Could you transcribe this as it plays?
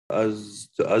as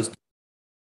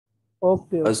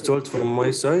Okay, as okay. told from my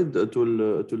side, it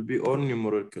will be all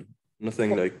numerical,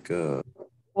 nothing like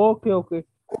Okay, okay.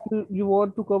 You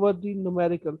want to cover the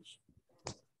numericals,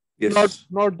 yes,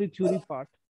 not the theory part.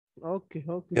 Okay,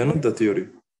 okay, yeah, not the theory.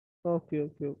 okay,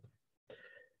 okay, okay.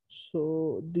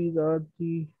 So these are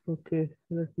the okay.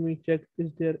 Let me check.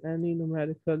 Is there any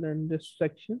numerical in this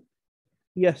section?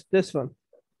 Yes, this one.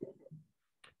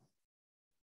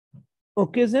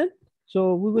 Okay, then.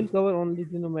 So we will cover only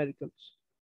the numericals.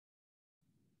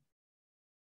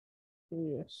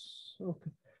 Yes.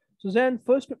 Okay. So Zen,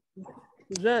 first,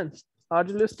 Zen, are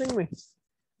you listening me?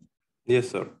 Yes,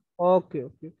 sir. Okay,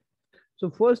 okay. So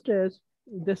first is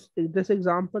this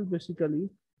example basically.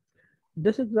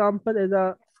 This example is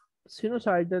a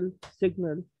sinusoidal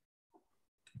signal.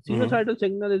 Mm-hmm. Sinusoidal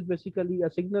signal is basically a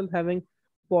signal having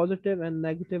positive and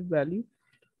negative value,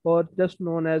 or just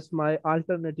known as my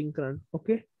alternating current.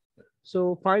 Okay.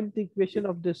 So find the equation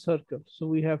of this circle. So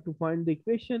we have to find the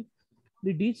equation.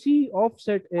 The DC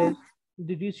offset is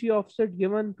the DC offset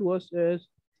given to us is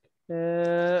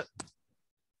uh,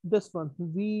 this one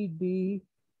VDC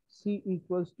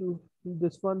equals to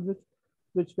this one,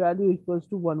 which value equals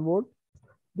to 1 volt.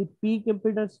 The peak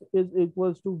impedance is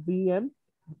equals to Vm,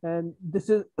 and this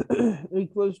is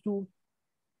equals to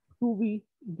 2V.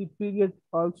 The period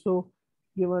also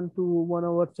given to 1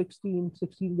 over 16.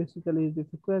 16 basically is the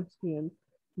frequency, and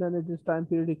then it is time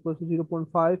period equals to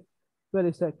 0.5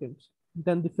 milliseconds.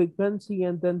 Then the frequency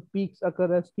and then peaks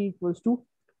occur as t equals to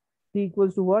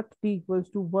what? T equals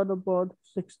to 1 upon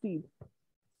 16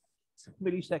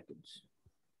 milliseconds.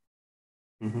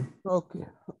 Mm-hmm. Okay.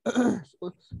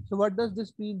 So what does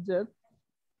this mean, Zed?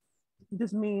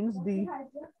 This means the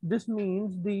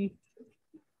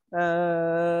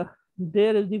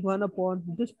there is the 1 upon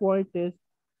this point is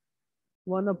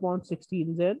 1 upon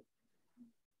 16 Z.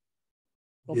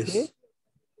 Okay. Yes.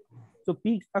 So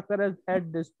peaks occur as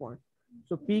at this point.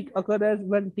 So peak occur as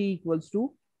when t equals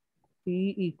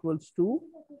to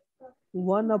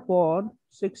 1 upon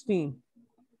 16.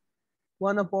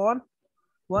 1 upon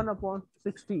 1 upon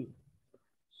 16.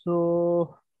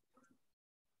 So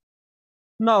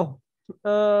now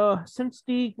since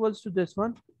t equals to this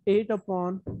one, 8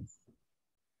 upon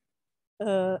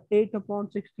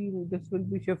 16, this will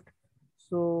be shift.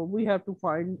 So we have to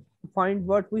find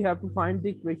what we have to find the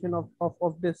equation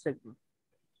of this segment.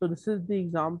 So this is the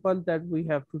example that we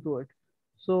have to do it.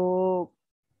 So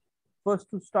first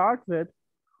to start with,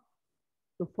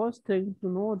 the first thing to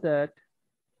know that,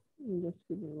 just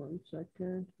give me 1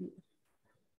 second.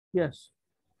 Yes.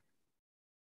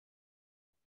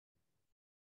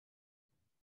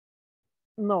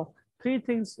 No, three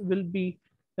things will be,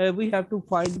 we have to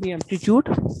find the amplitude,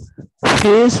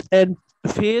 phase and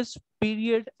phase,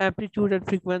 period, amplitude and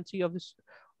frequency of this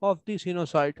of the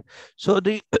sinusoid. So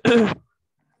the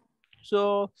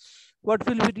so what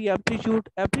will be the amplitude?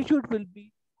 Amplitude will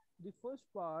be the first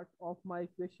part of my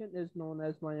equation is known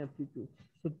as my amplitude.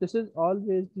 So this is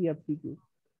always the amplitude.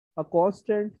 A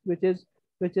constant which is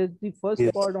the first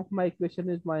Yes. part of my equation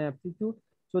is my amplitude.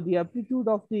 So the amplitude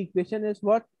of the equation is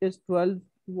what? Is 12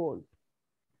 volt.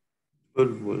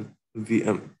 12 volt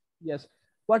VM. Yes.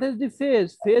 What is the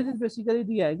phase? Phase is basically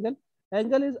the angle.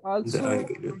 Angle is The also,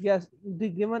 angle. Yeah. yes, the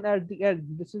given at the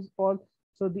end. This is all.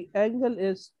 So the angle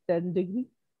is 10 degree.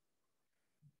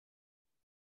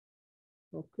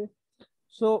 Okay.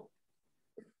 So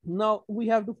now we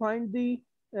have to find the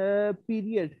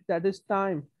period, that is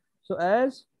time. So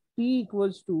as t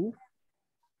equals to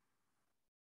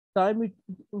time,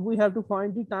 we have to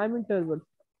find the time interval.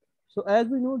 So as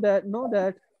we know that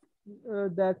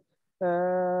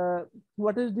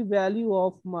what is the value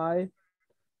of my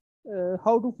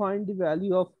how to find the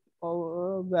value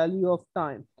of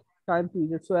time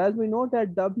period. So as we know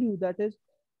that W, that is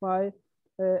my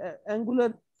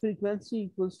angular frequency,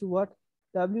 equals to what?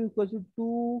 W equals to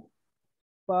 2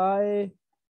 pi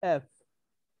f,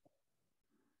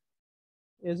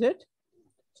 is it?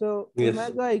 So Yes.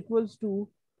 omega equals to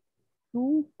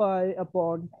 2 pi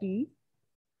upon t,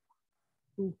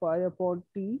 2 pi upon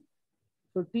t.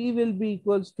 So t will be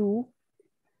equals to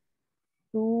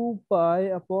 2 pi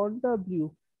upon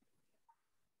w,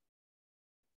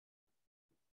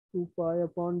 2 pi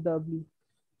upon w.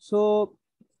 So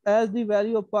as the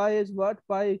value of pi is what?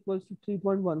 Pi equals to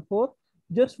 3.14.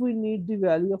 Just we need the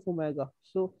value of omega.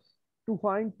 So to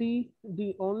find t,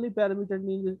 the only parameter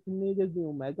needed is the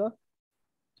omega.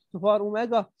 So for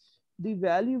omega, the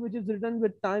value which is written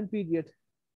with time period,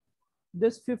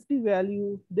 this 50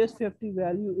 value is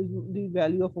the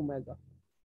value of omega.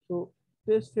 So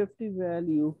this 50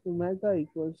 value, omega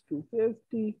equals to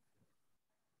 50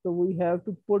 So we have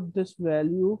to put this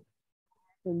value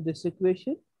in this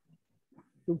equation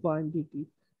to find dt.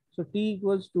 So t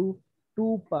equals to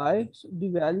 2 pi. So the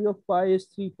value of pi is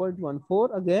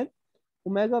 3.14. Again,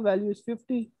 omega value is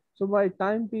 50. So my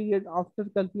time period after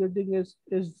calculating is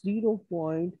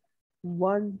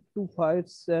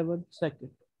 0.1257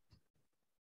 seconds.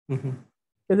 Mhm.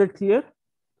 Is it clear?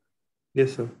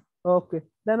 Yes, sir. Okay.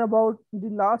 Then about the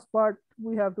last part,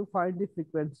 we have to find the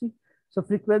frequency. So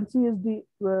frequency is the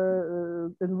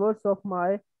inverse of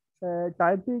my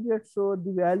time period. So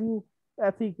the value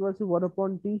f equals to 1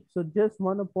 upon t. So just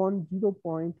 1 upon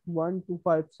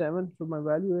 0.1257. So my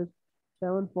value is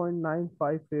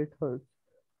 7.958 hertz.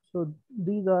 So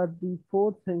these are the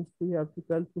four things we have to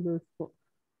calculate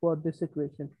for this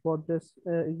equation, for this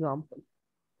example.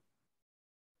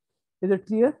 Is it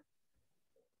clear?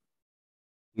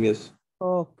 Yes.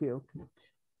 Okay, okay.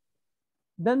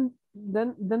 Then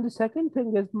the second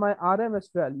thing is my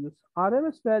RMS values.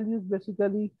 RMS values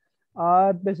basically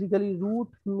are basically root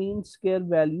mean square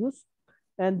values,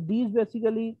 and these are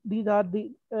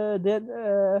the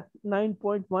they're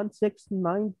 9.16,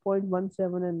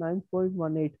 9.17, and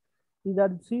 9.18. These are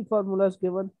the three formulas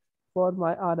given for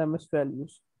my RMS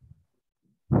values.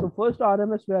 So first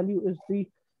RMS value is the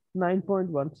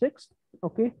 9.16.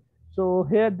 Okay. So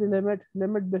here the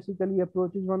limit basically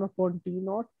approaches 1 upon T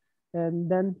naught, and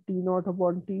then T naught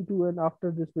upon T2, and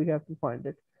after this we have to find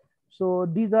it. So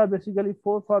these are basically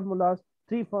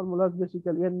three formulas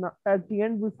basically, and at the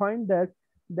end we find that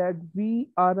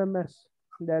VRMS,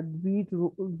 that V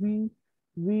root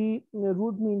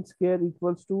mean square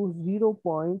equals to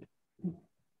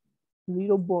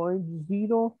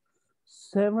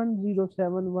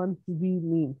 0.07071 V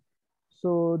mean. So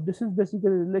this is basically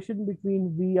a relation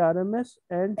between VRMS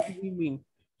and V mean.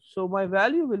 So my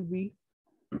value will be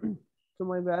so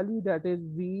my value, that is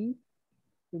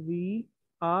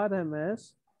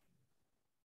VRMS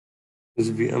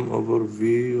Is VM over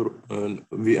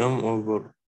VM over uh,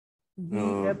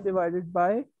 VM divided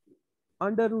by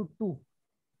under root 2,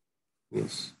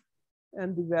 yes.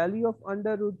 and the value of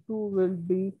under root 2 will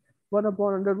be 1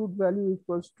 upon under root value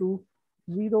equals to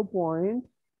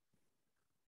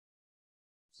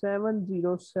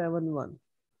 0.7071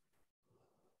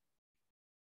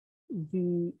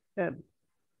 VM.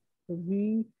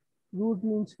 V root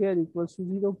mean square equals to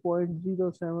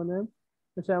 0.0771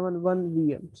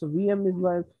 VM. So VM is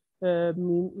my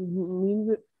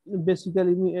mean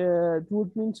basically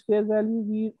root mean square value,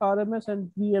 V RMS,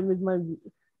 and VM is my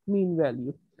mean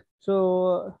value.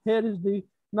 So here is the,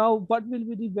 now what will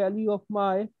be the value of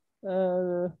my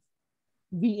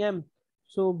VM?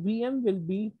 So VM will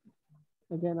be,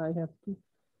 again I have to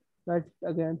write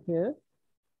again here,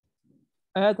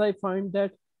 as I find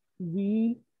that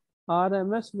V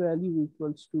RMS value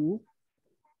equals to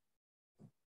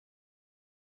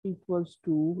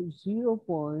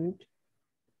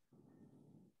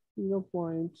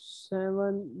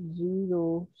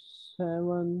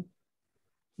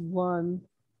 0.7071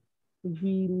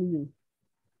 V mean.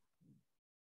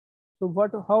 So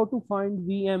how to find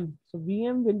VM? So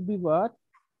VM will be what?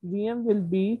 VM will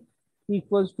be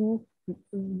equals to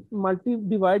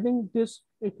dividing this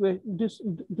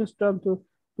term to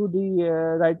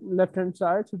the left hand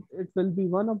side. So it will be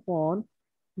 1 upon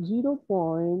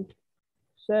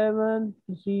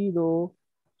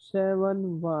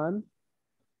 0.7071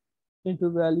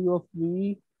 into value of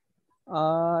VRMS.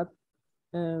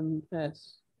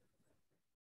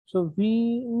 So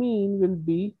V mean will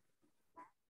be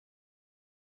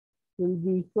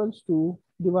equals to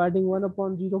dividing 1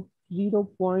 upon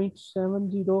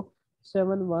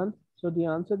 0.7071. So the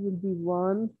answer will be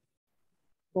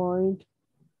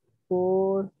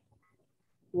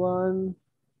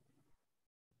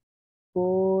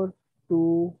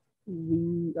 1.4142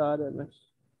 VRMS.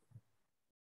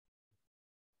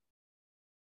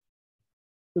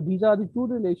 So these are the two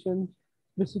relations,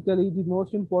 basically the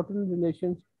most important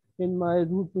relations in my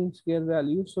root mean square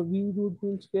value. So V root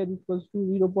mean square equals to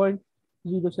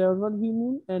 0.071 V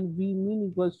mean, and V mean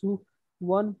equals to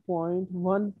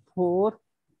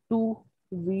 1.142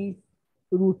 V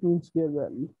root mean square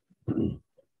value.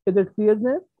 Is it clear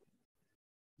there?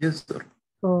 Yes, sir.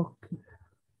 Okay.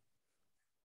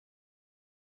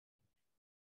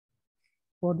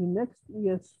 For the next,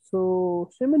 yes. So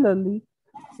similarly,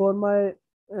 for my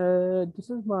this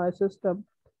is my system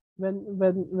when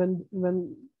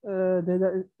there's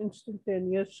an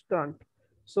instantaneous current.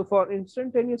 So for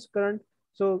instantaneous current,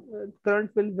 so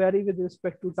current will vary with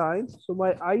respect to time. So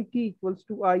my IT equals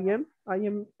to IM.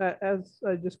 IM, as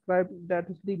I described, that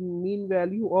is the mean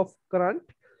value of current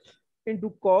into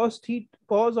cos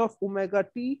of omega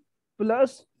t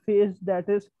plus phase, that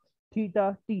is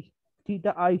theta t,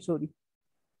 theta I, sorry.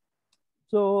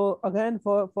 So again,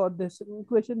 for this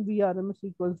equation, Vrms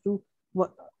equals to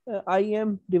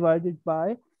Im divided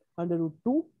by under root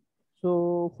 2.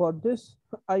 So for this,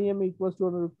 Im equals to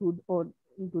under root 2 or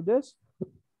into this.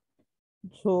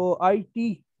 So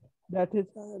It, that is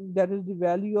the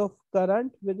value of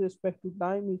current with respect to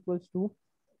time, equals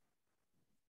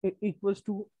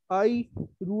to I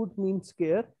root mean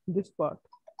square. This part,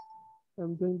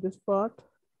 I'm doing this part.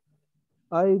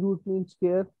 I root mean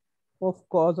square of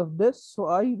cos of this. So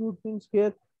I root mean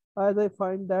square, as I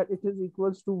find that it is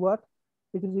equals to what?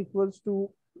 It is equals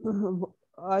to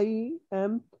I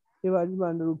m divided by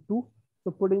under root 2.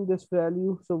 So putting this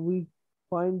value, so we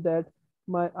find that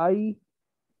my I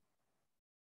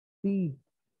t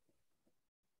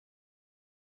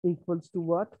equals to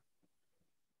what?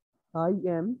 I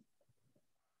am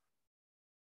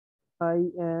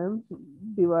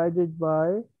divided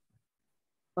by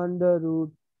under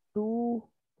root 2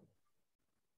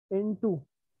 into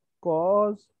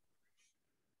cos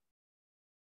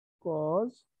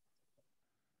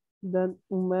then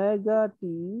omega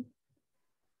t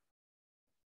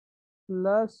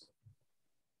plus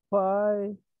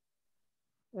phi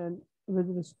and with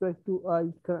respect to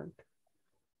I current.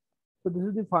 So this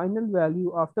is the final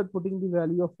value after putting the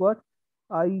value of what?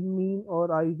 I mean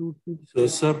or I root mean. So,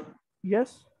 sir,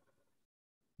 Yes.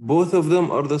 both of them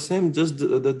are the same, just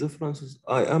the difference is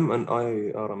IM and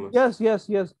IRMS.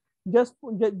 Yes. Just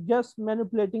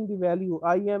manipulating the value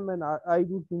I am and I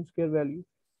root mean square value.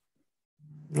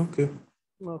 Okay.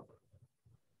 Okay.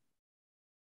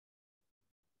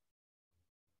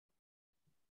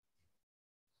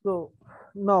 So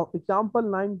now example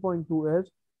 9.2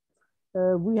 is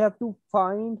we have to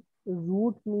find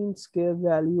root mean square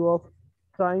value of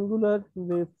triangular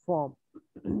waveform.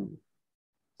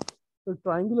 The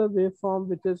triangular waveform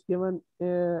which is given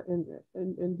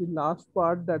in the last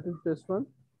part, that is this one.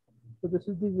 So this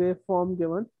is the waveform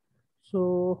given.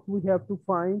 So we have to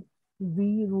find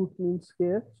V root mean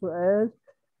square. So as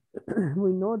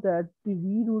we know that the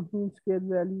V root mean square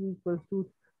value equals to,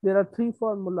 there are three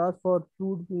formulas for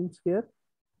root mean square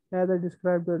as I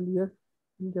described earlier.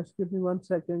 Just give me 1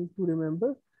 second to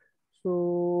remember.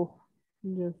 So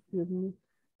just give me,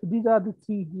 so these are the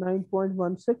three: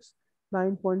 9.16,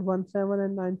 9.17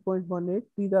 and 9.18.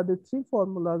 These are the three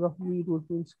formulas of V root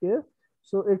mean square.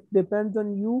 So it depends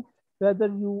on you whether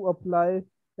you apply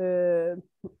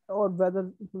or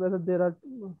whether there are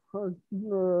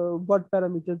what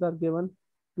parameters are given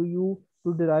to you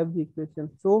to derive the equation.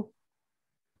 So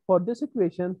for this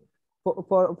equation,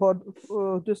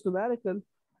 for this numerical,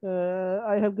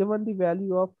 I have given the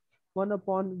value of 1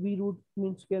 upon V root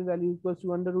mean square value equals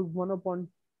to under root 1 upon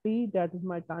t, that is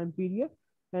my time period,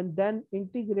 and then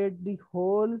integrate the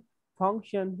whole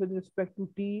function with respect to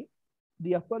t,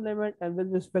 the upper limit, and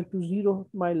with respect to 0,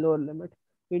 my lower limit,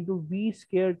 into V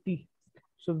square t.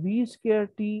 So V square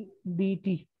t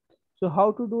dt. So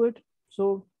how to do it?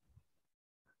 So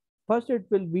first it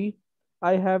will be,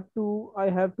 I have to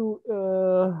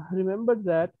remember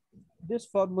that this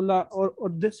formula or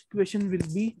this equation will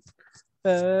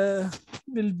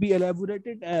be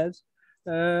elaborated as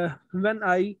when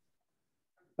I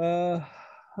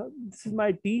this is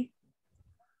my t,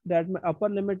 that my upper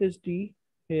limit is t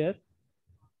here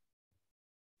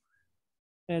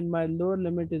and my lower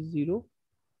limit is 0.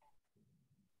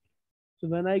 So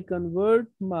when I convert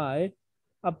my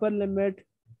upper limit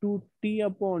to t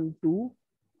upon 2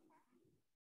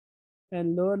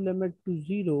 and lower limit to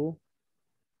 0,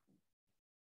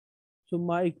 so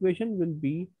my equation will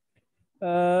be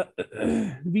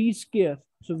v square.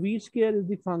 So v square is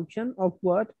the function of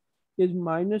what is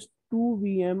minus 2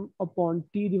 Vm upon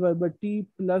t divided by t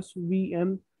plus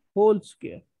Vm whole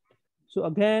square. So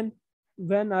again,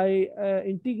 when I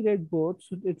integrate both,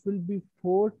 so it will be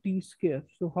 4t square.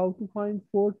 So how to find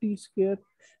 4t square?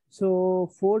 So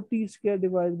 4t square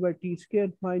divided by t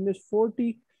square minus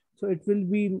 40. So it will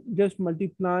be just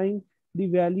multiplying the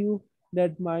value,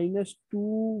 that minus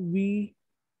 2V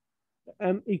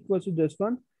m equals to this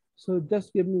one. So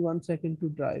just give me 1 second to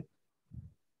drive.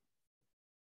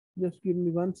 Just give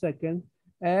me 1 second.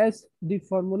 As the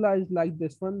formula is like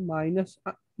this one minus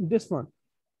this one,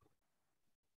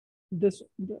 this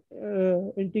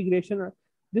integration,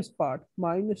 this part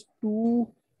minus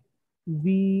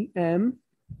 2Vm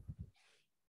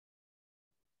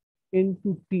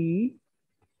into t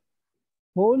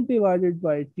whole divided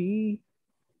by t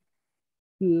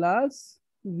plus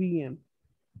Vm,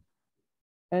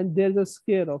 and there's a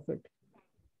square of it.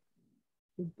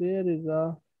 So there is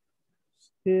a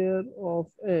square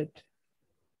of it.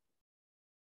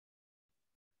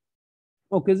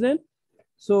 Okay, then.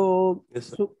 So, Yes,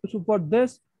 sir. so for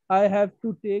this, I have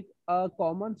to take a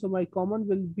common. So my common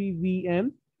will be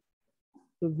VM.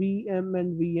 So VM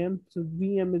and VM. So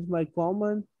VM is my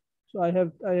common. So I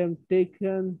have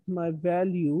taken my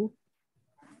value.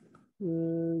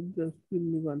 Just give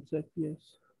me one sec.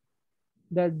 Yes,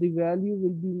 that the value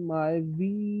will be my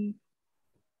V.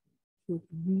 So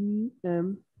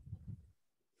VM.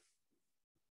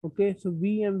 Okay, so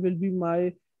VM will be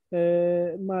my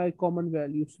my common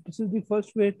value. So this is the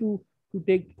first way to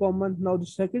take common. Now the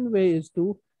second way is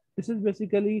to, this is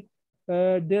basically,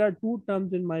 there are two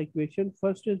terms in my equation.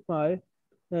 First is my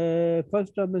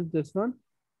first term is this one.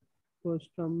 First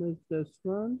term is this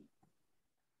one,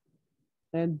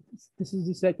 and this is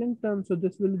the second term. So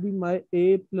this will be my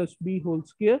a plus b whole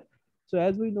square. So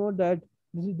as we know that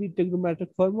this is the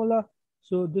trigonometric formula.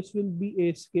 So this will be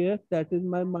a square. That is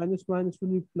my minus minus will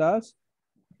be plus.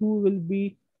 2 will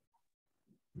be,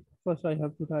 first I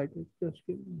have to write it. Just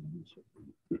give me a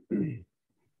second.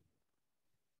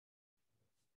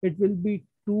 It will be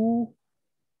 2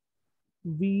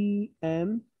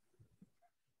 Vm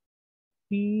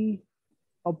T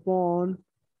upon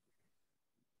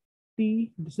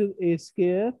T. This is a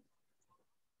square.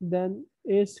 Then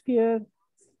a square.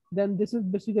 Then this is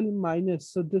basically minus.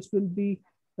 So this will be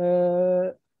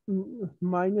uh,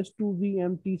 minus 2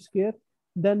 Vm T square.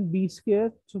 Then B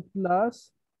square. So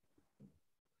plus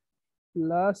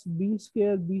B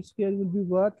square. B square will be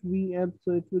what? Vm.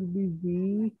 So it will be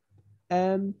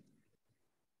Vm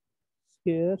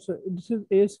square. So this is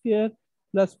a square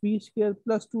plus b square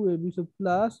plus 2ab. So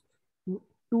plus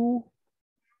 2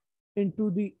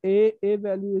 into the a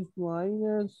value is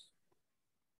minus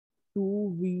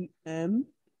 2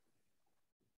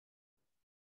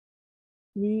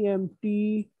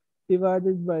 vmt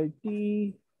divided by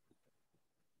t,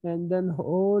 and then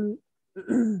whole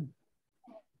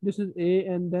this is a,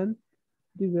 and then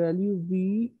the value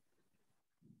vm.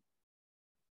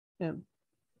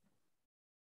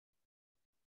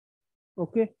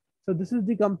 Okay, so this is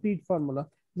the complete formula.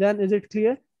 Then is it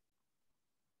clear?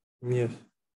 Yes.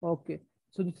 Okay,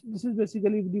 so this is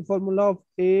basically the formula of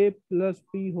a plus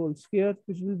b whole square,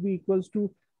 which will be equals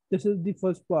to, this is the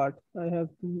first part. I have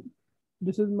to,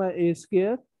 this is my a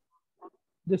square,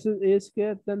 this is a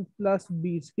square, then plus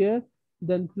b square,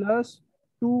 then plus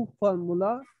 2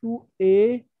 formula to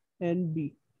a and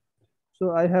b.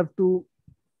 So I have to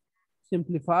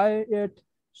simplify it.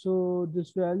 So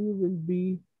this value will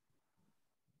be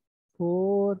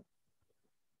 4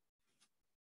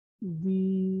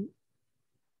 vm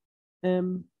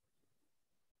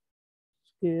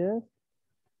square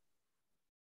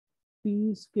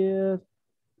t square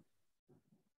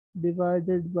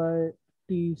divided by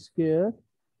t square,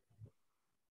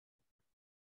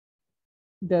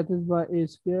 that is by a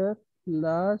square,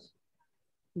 plus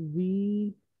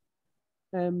vm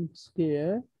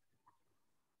square,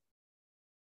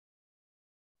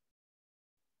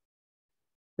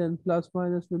 then plus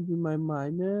minus will be my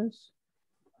minus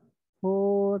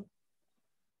 4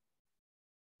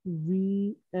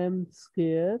 vm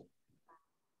square,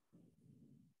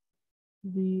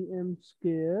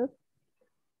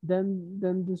 then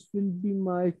this will be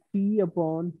my t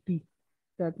upon t,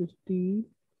 that is t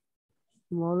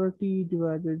smaller t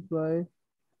divided by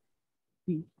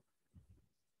t.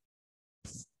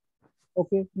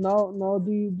 Okay, now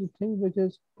the thing which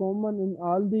is common in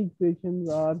all the equations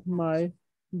are my,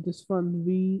 this one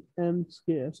vm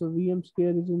square. So vm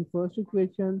square is in first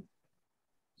equation,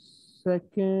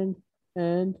 second,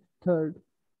 and third.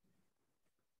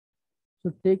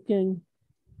 So taking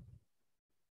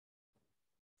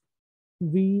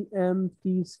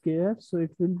vmt square, so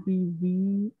it will be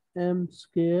vm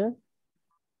square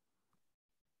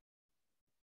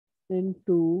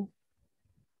into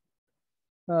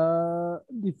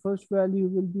the first value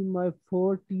will be my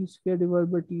 4t square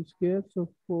divided by t square. So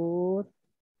 4t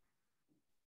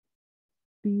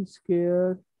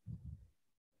square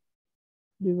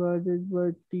divided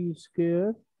by t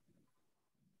square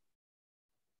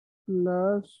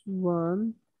plus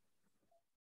 1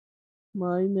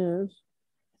 minus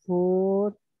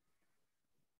 4t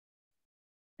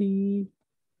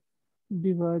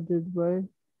divided by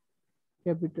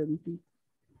capital T.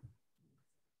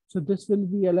 So this will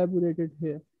be elaborated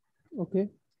here. Okay,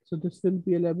 so this will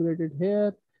be elaborated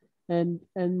here, and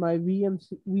my vm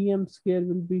square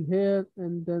will be here,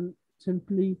 and then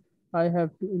simply I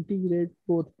have to integrate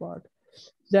both part.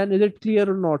 Then is it clear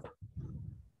or not?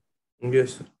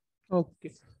 Yes, sir.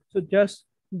 Okay, so just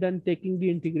then taking the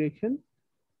integration,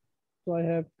 so I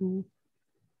have to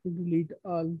delete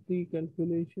all the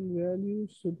calculation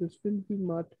values. So this will be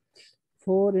my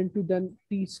 4 into then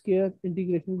t square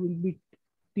integration will be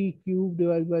t cube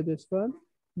divided by this one.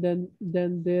 Then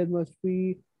there must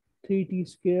be 3t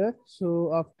square.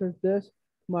 So after this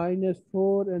minus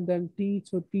 4 and then t,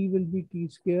 so t will be t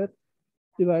square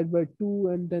divided by 2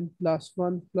 and then plus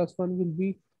 1. Plus 1 will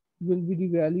be the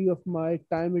value of my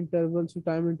time interval. So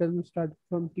time interval start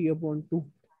from t upon 2.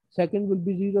 Second will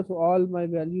be 0. So all my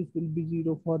values will be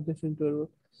 0 for this interval.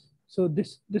 So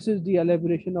this is the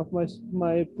elaboration of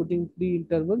my putting the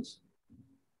intervals.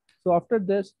 So after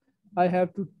this, I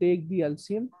have to take the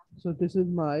LCM. So this is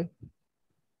my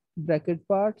bracket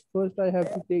part. First, I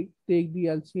have to take the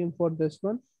LCM for this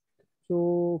one.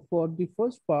 So for the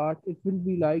first part, it will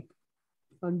be like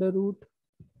under root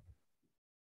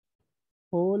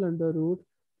whole under root.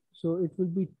 So it will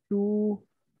be 2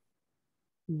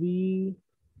 VM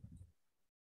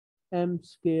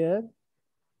square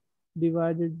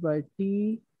divided by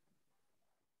T,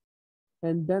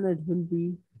 and then it will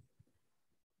be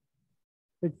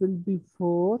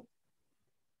 4.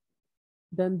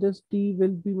 Then this T will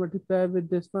be multiplied with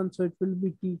this one, so it will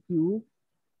be T cube.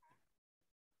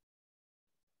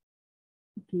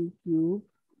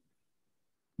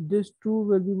 This 2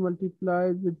 will be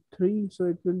multiplied with 3, so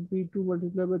it will be 2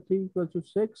 multiplied by 3 equals to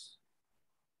 6.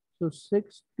 So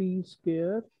 6t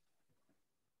square,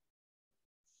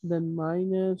 then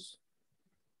minus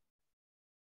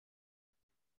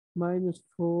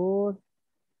 4t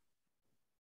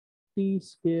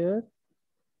square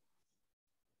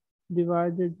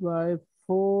divided by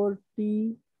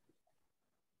 4t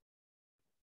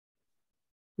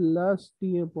plus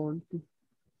t upon 2.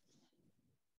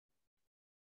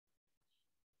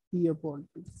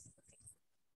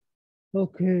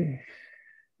 Okay,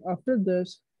 after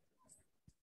this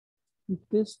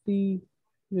t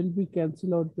will be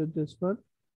cancelled out with this one,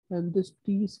 and this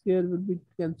t square will be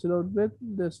cancelled out with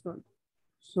this one.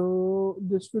 So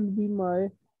this will be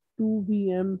my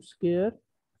 2vm square.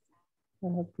 I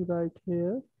have to write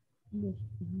here. Just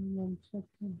give me 1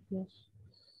 second. Yes.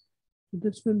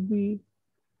 This will be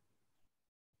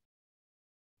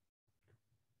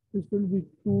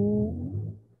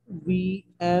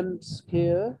 2vm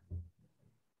square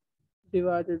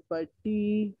divided by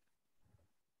t,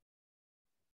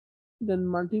 then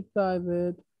multiply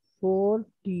with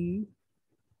 4t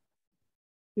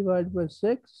divided by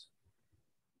 6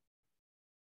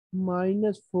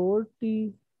 minus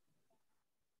 4t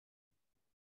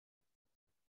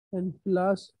and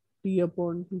plus t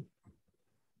upon 2.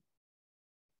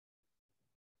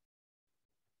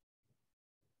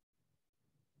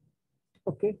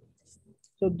 Okay,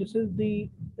 so this is the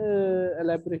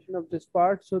elaboration of this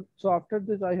part. So after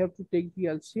this, I have to take the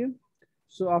LCM.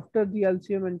 So after the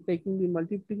LCM and taking the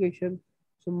multiplication,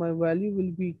 so my value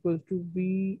will be equal to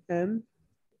Vn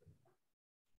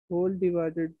whole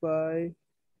divided by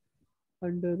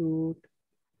under root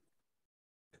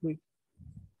 3.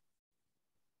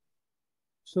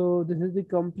 So this is the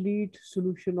complete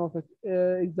solution of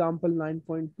example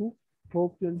 9.2.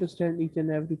 Hope you understand each and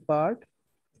every part.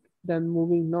 Then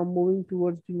moving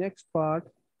towards the next part.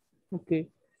 Okay,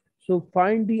 so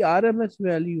find the RMS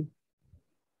value,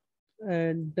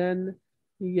 and then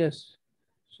yes.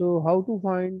 So how to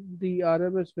find the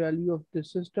RMS value of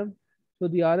this system? So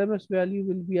the RMS value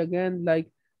will be again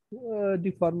like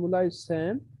the formula is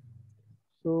same.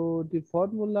 So the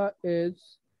formula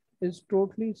is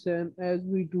totally same as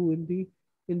we do in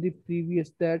the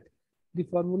previous, that the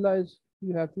formula is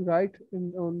you have to write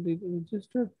in on the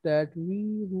register that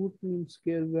V root mean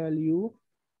square value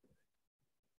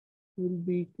will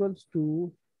be equals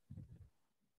to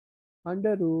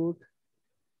under root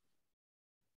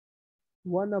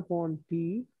 1 upon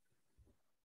t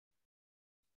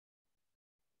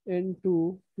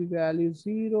into the value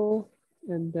 0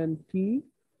 and then t.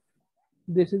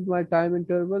 This is my time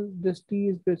interval. This t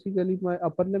is basically my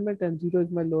upper limit and 0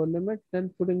 is my lower limit.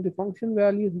 Then putting the function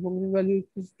value,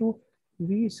 equals to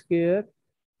v square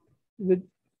with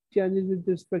changes with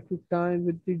respect to time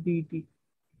with the dt.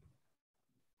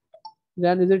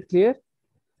 Then is it clear?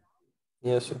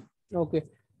 Yes, sir. Okay.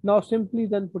 Now simply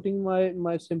then putting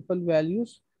my simple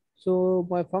values. So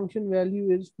my function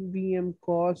value is Vm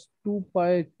cos 2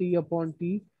 pi t upon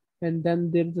t, and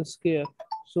then there is a square.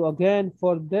 So again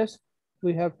for this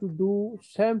we have to do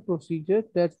same procedure.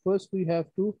 That first we have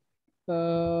to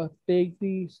take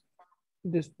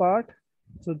this part.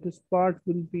 So this part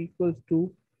will be equals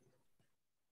to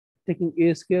taking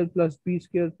a square plus b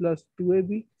square plus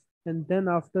 2ab, and then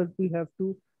after we have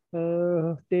to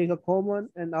take a common,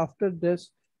 and after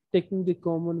this taking the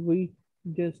common we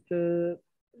just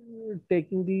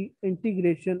taking the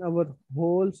integration. Our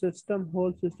whole system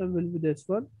will be this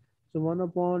one. So 1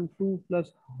 upon 2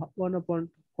 plus 1 upon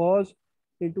cos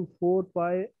into 4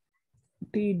 pi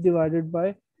t divided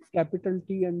by capital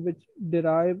T, and which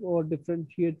derive or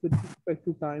differentiate with respect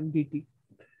to time dt.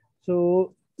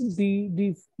 So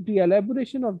the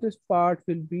elaboration of this part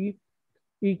will be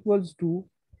equals to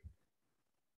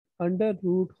under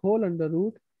root whole under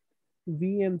root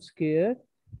Vm square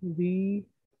Vm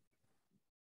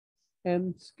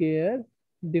square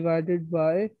divided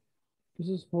by, this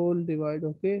is whole divide,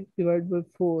 okay, divided by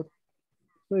 4.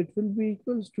 So it will be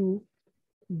equals to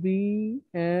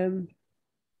Vm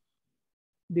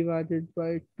divided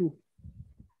by 2.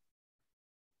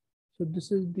 So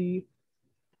this is the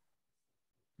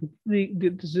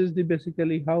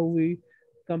basically how we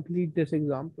complete this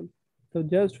example. So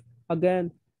just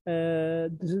again,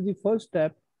 this is the first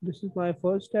step. This is my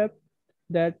first step,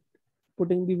 that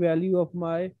putting the value of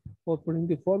my, or putting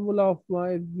the formula of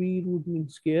my v root mean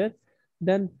square,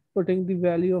 then putting the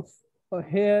value of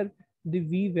here the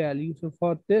v value. So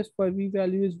for this, my v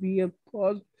value is v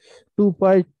cos 2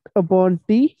 pi upon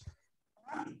t.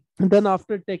 And then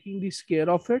after taking the square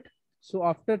of it, so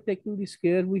after taking the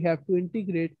square, we have to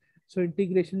integrate. So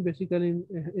integration basically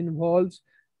involves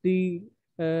the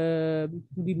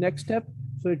the next step.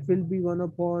 So it will be 1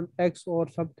 upon x or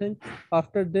something.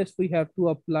 After this, we have to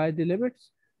apply the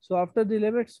limits. So after the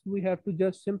limits, we have to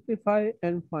just simplify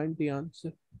and find the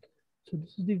answer. So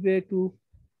this is the way to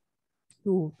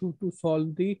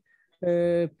solve the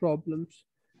problems.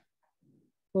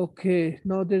 Okay,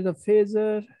 now there's a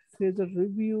phasor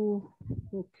review.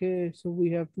 Okay, so we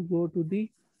have to go to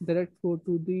the go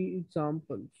to the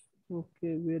examples.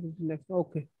 Okay, where is the next?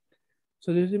 Okay,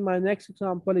 so this is my next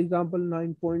example, example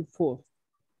 9.4.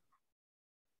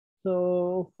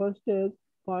 So first is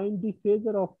find the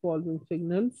phasor of following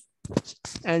signals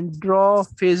and draw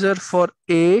phasor for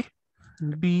A,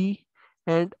 B,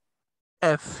 and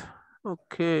F.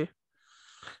 Okay,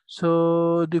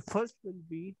 so the first will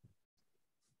be,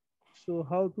 so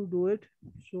how to do it?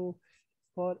 So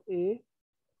for A,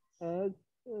 as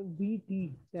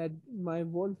Vt, that my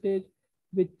voltage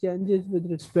which changes with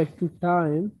respect to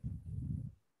time,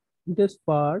 this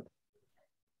part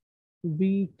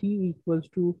Vt equals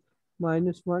to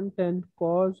minus 110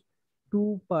 cos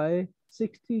 2 pi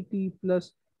 60t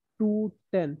plus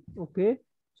 210. Okay,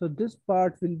 so this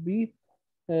part will be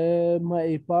my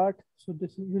A part. So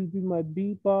this will be my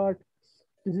B part.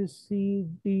 This is C,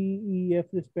 D, E, F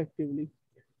respectively.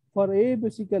 For A,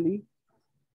 basically,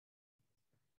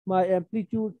 my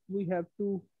amplitude, we have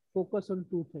to focus on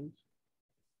two things.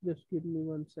 Just give me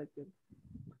 1 second.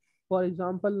 For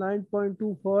example,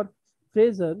 9.2 for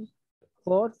phasors.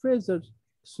 For phasors,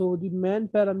 so the main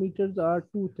parameters are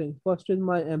two things. First is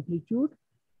my amplitude.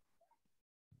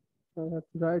 I have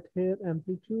to write here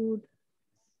amplitude,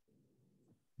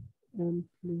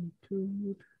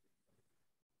 amplitude,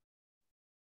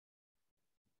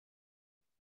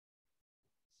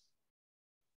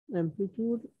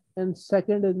 amplitude, and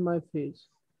second is my phase.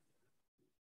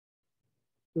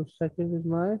 So second is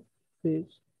my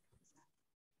phase.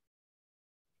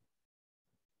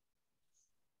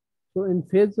 So in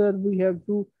phasor, we have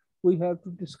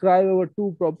to describe our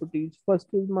two properties. First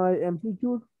is my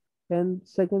amplitude, and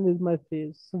second is my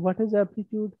phase. So what is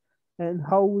amplitude, and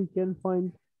how we can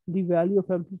find the value of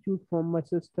amplitude from my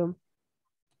system?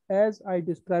 As I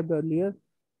described earlier,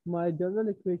 my general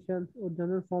equation or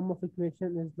general form of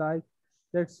equation is like,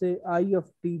 let's say I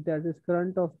of t, that is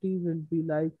current of t, will be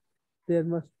like, there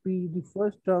must be the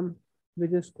first term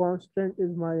which is constant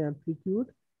is my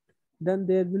amplitude. Then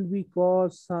there will be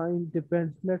cos, sine,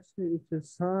 depends. Let's say it's a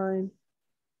sine.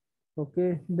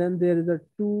 Okay. Then there is a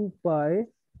 2 pi.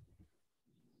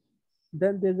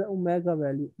 Then there's a omega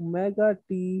value, omega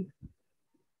t,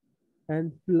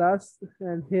 and plus,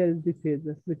 and here is the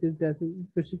phasor, which is that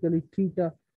basically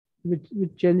theta, which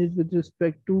changes with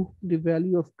respect to the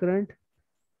value of current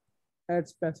at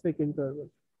specific interval.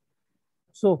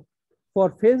 So for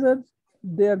phasors,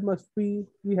 there must be,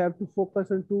 we have to focus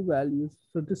on two values.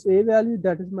 So this A value,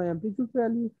 that is my amplitude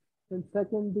value, and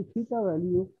second the theta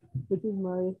value, which is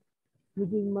my,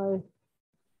 which is my,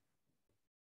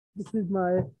 this is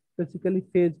my basically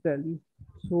phase value.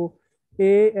 So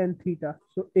A and theta.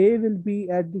 So A will be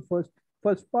at the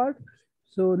first part.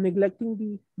 So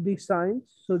neglecting the signs,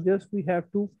 so just we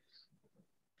have to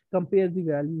compare the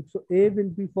value. So A will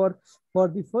be for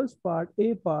the first part,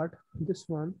 A part, this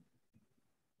one.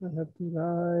 I have to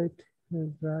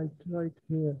right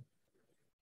here.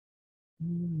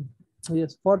 Hmm.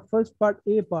 Yes, for first part,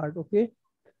 A part, okay.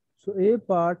 So A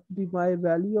part, my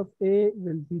value of A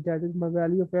will be, that is my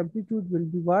value of amplitude will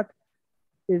be what?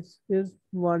 Is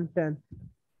 110.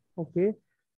 Okay.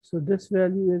 So this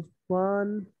value is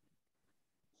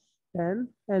 110,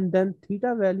 and then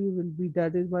theta value will be,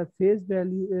 that is my phase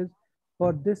value is,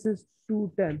 for this is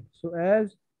 210. So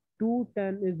as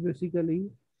 210 is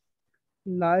basically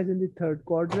lies in the third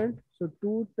quadrant, so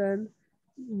 210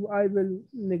 I will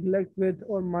neglect with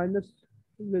or minus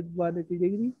with 180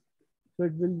 degree. So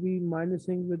it will be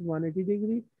minusing with 180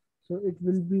 degree. So it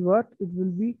will be what? It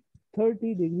will be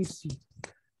 30 degree C.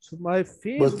 So my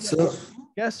phase But value,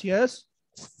 yes, yes.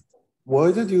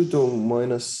 why did you do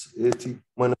minus 80?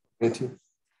 Minus 80?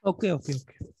 Okay.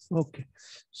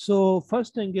 So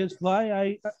first thing is why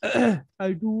I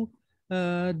I do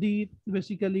the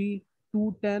basically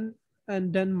 210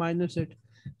 and then minus it.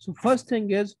 So first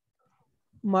thing is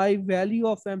my value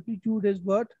of amplitude is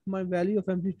what? My value of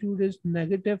amplitude is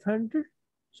negative 100.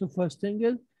 So first thing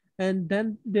is, and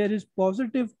then there is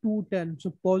positive 210.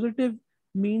 So positive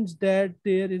means that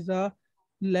there is a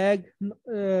lag,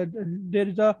 there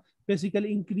is a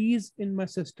basically increase in my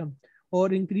system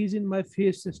or increase in my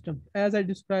phase system. As I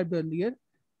described earlier,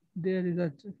 there is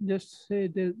a, just say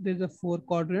there's a four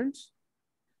quadrants.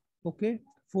 Okay,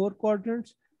 four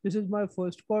quadrants. This is my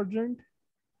first quadrant.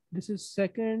 This is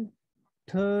second,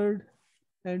 third,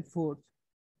 and fourth.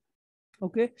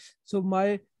 Okay, so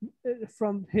my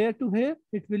from here to here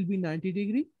it will be 90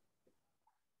 degree.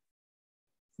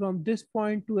 From this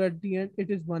point to at the end it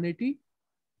is 180,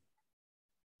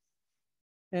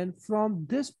 and from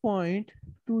this point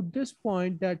to this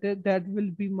point, that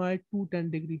will be my 210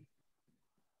 degree.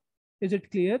 Is it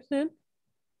clear then?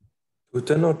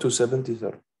 210 or 270,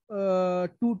 sir?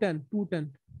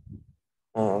 210.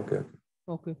 Oh, okay.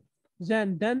 Okay,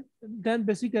 then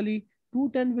basically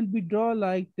 210 will be draw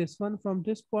like this one from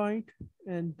this point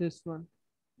and this one.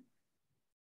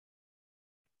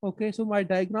 Okay, so my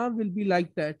diagram will be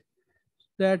like that,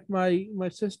 that my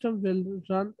system will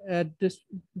run at this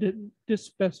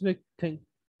specific thing.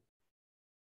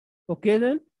 Okay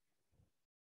then.